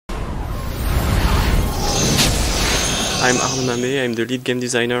I'm Arnaud Mamé, I'm the lead game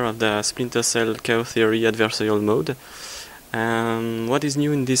designer of the Splinter Cell Chaos Theory adversarial mode. What is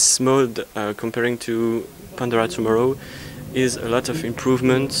new in this mode comparing to Pandora Tomorrow is a lot of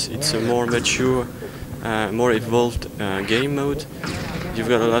improvements. It's a more mature, more evolved game mode. You've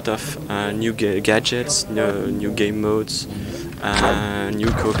got a lot of new gadgets, new game modes,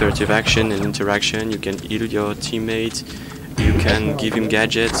 new cooperative action and interaction. You can heal your teammate, you can give him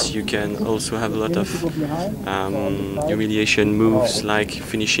gadgets, you can also have a lot of humiliation moves like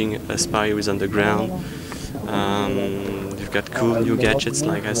finishing a spy who is on the ground. You've got cool new gadgets,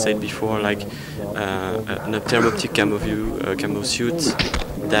 like I said before, like an thermoptic camo suit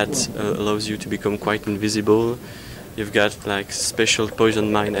that allows you to become quite invisible. You've got like special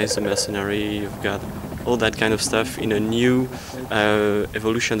poison mine as a mercenary. You've got all that kind of stuff in a new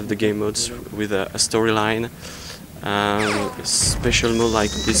evolution of the game modes with a storyline. Special mode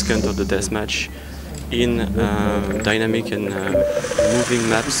like Blitzkrieg or the Deathmatch in dynamic and moving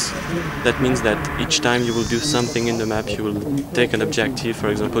maps. That means that each time you will do something in the map, you will take an objective, for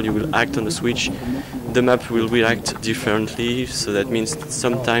example, you will act on a switch, the map will react differently, so that means that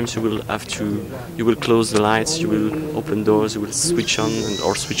sometimes you will close the lights, you will open doors, you will switch on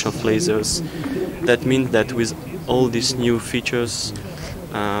or switch off lasers. That means that with all these new features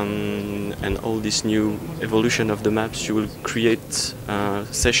and all this new evolution of the maps, you will create a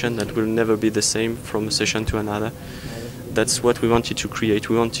session that will never be the same from a session to another. That's what we wanted to create.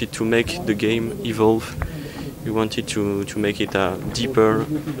 We wanted to make the game evolve. We wanted to make it deeper,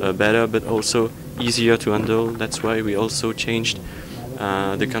 better, but also easier to handle. That's why we also changed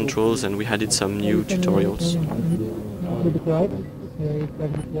the controls and we added some new tutorials.